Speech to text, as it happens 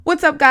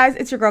What's up, guys?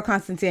 It's your girl,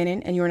 Constance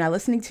Annan, and you are now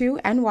listening to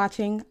and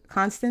watching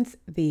Constance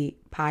the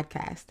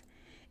Podcast.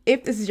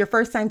 If this is your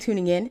first time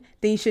tuning in,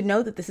 then you should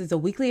know that this is a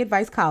weekly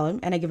advice column,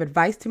 and I give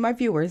advice to my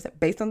viewers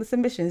based on the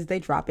submissions they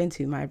drop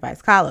into my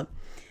advice column.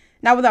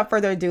 Now, without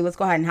further ado, let's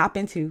go ahead and hop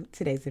into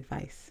today's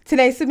advice.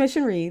 Today's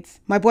submission reads,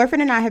 my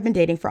boyfriend and I have been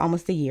dating for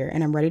almost a year,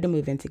 and I'm ready to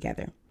move in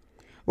together.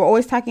 We're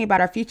always talking about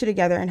our future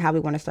together and how we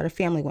want to start a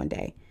family one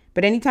day.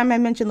 But anytime I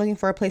mention looking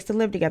for a place to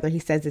live together, he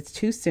says it's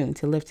too soon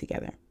to live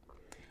together.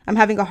 I'm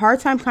having a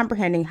hard time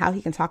comprehending how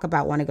he can talk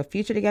about wanting a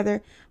future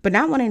together, but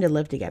not wanting to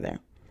live together.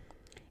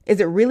 Is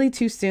it really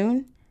too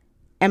soon?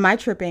 Am I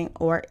tripping,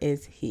 or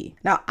is he?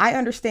 Now, I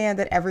understand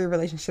that every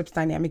relationship's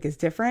dynamic is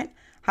different.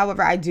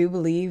 However, I do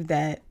believe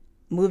that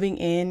moving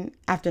in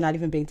after not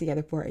even being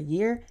together for a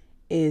year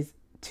is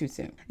too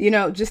soon.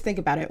 Just think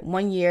about it.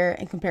 1 year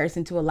in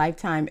comparison to a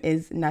lifetime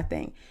is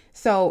nothing.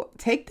 So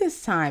take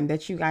this time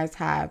that you guys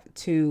have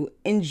to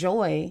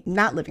enjoy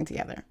not living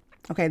together.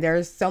 Okay,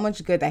 there's so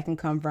much good that can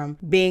come from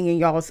being in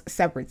y'all's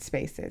separate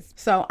spaces.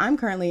 So I'm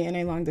currently in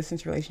a long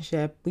distance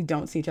relationship. We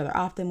don't see each other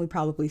often. We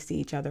probably see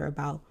each other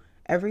about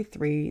every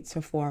 3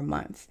 to 4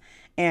 months.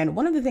 And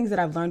one of the things that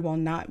I've learned while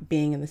not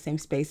being in the same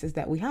space is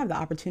that we have the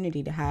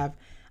opportunity to have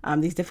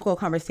these difficult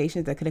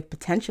conversations that could have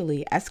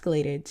potentially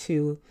escalated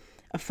to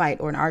a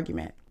fight or an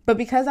argument. But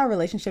because our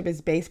relationship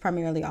is based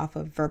primarily off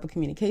of verbal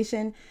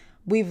communication,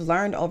 we've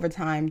learned over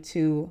time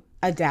to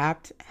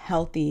adapt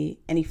healthy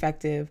and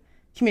effective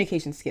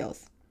communication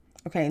skills.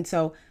 Okay, and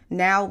so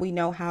now we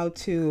know how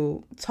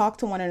to talk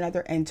to one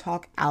another and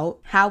talk out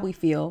how we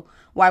feel,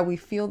 why we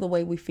feel the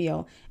way we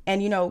feel,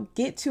 and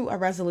get to a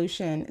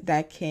resolution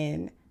that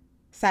can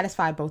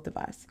satisfy both of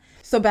us.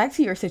 So back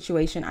to your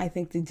situation, I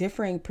think the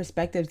differing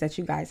perspectives that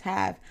you guys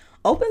have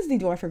opens the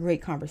door for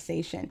great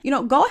conversation.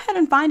 Go ahead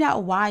and find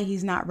out why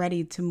he's not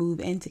ready to move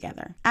in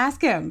together.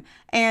 Ask him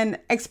and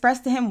express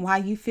to him why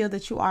you feel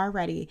that you are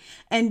ready,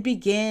 and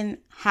begin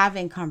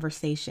having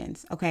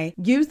conversations, okay?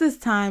 Use this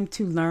time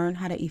to learn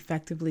how to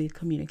effectively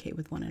communicate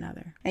with one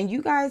another. And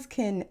you guys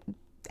can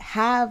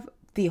have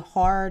the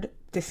hard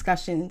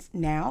discussions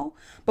now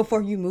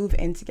before you move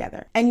in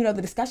together. And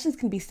the discussions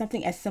can be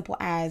something as simple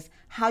as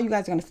how you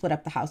guys are going to split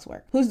up the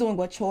housework. Who's doing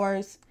what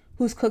chores?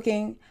 Who's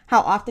cooking?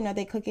 How often are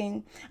they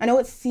cooking? I know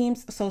it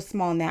seems so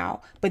small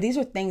now, but these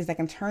are things that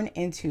can turn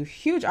into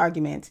huge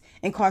arguments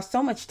and cause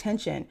so much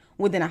tension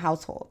within a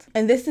household.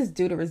 And this is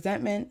due to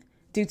resentment,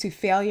 due to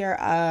failure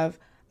of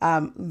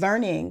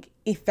learning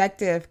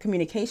effective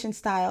communication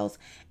styles.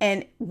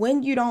 And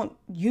when you don't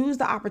use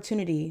the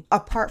opportunity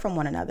apart from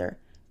one another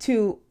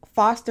to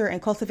foster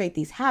and cultivate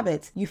these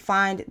habits, you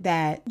find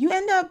that you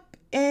end up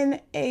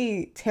in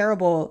a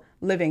terrible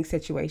living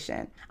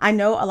situation. I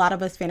know a lot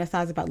of us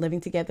fantasize about living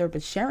together,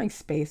 but sharing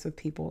space with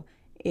people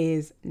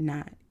is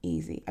not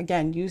easy.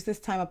 Again, use this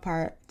time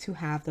apart to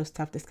have those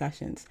tough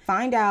discussions.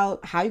 Find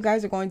out how you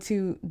guys are going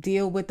to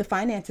deal with the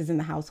finances in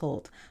the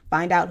household.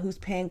 Find out who's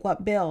paying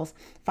what bills.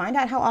 Find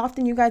out how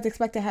often you guys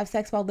expect to have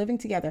sex while living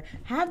together.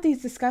 Have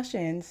these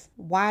discussions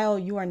while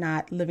you are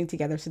not living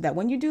together, so that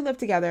when you do live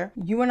together,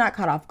 you are not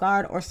caught off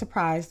guard or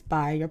surprised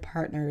by your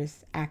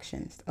partner's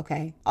actions,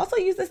 okay? Also,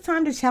 use this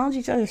time to challenge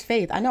each other's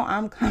faith. I know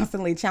I'm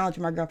constantly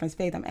challenging my girlfriend's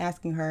faith. I'm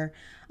asking her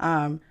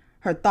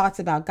her thoughts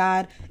about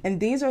God.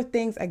 And these are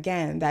things,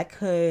 again, that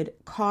could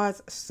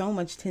cause so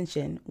much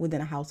tension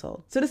within a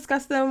household. So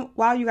discuss them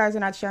while you guys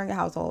are not sharing a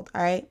household,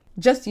 all right?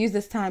 Just use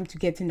this time to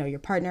get to know your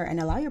partner and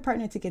allow your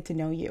partner to get to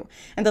know you.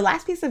 And the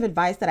last piece of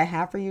advice that I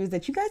have for you is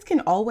that you guys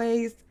can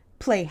always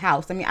play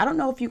house. I mean, I don't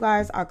know if you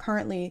guys are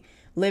currently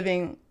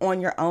living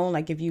on your own,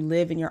 like if you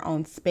live in your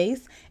own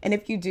space. And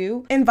if you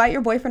do, invite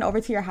your boyfriend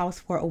over to your house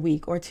for a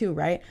week or two,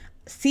 right?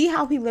 See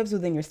how he lives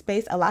within your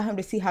space. Allow him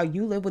to see how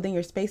you live within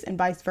your space, and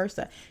vice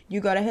versa. You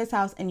go to his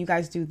house and you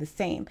guys do the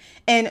same.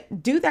 And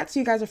do that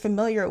so you guys are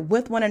familiar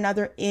with one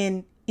another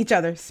in each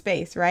other's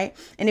space, right?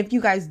 And if you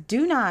guys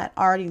do not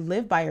already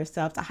live by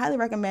yourselves, I highly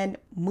recommend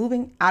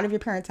moving out of your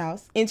parents'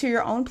 house into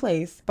your own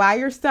place by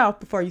yourself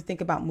before you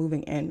think about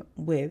moving in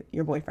with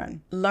your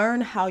boyfriend.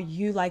 Learn how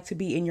you like to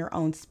be in your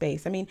own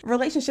space. I mean,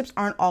 relationships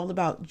aren't all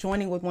about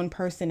joining with one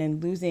person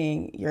and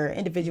losing your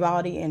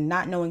individuality and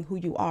not knowing who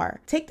you are.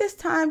 Take this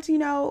time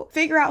to,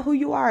 figure out who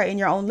you are in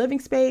your own living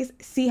space,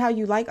 see how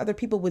you like other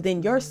people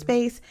within your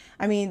space.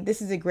 I mean,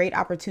 this is a great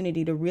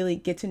opportunity to really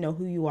get to know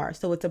who you are.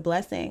 So it's a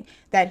blessing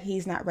that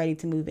he's not ready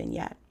to move in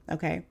yet.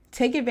 Okay.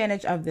 Take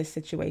advantage of this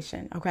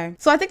situation. Okay.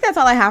 So I think that's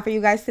all I have for you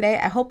guys today.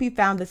 I hope you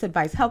found this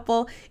advice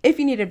helpful. If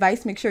you need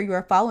advice, make sure you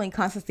are following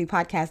Constance the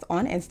Podcast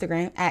on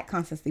Instagram at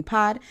Constance the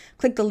Pod.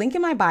 Click the link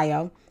in my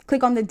bio.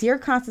 Click on the Dear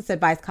Constance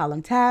Advice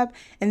column tab,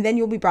 and then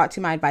you'll be brought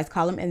to my advice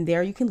column, and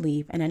there you can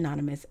leave an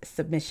anonymous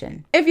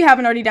submission. If you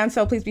haven't already done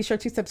so, please be sure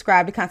to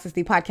subscribe to Constance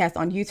the Podcast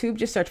on YouTube.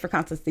 Just search for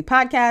Constance the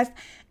Podcast.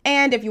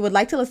 And if you would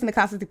like to listen to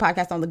Constance the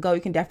Podcast on the go,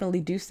 you can definitely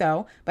do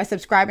so by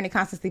subscribing to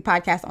Constance the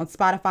Podcast on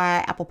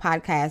Spotify, Apple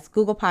Podcasts,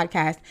 Google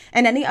Podcasts,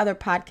 and any other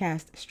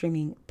podcast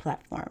streaming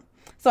platform.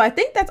 So I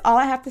think that's all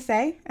I have to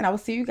say, and I will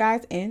see you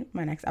guys in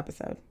my next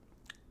episode.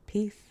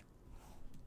 Peace.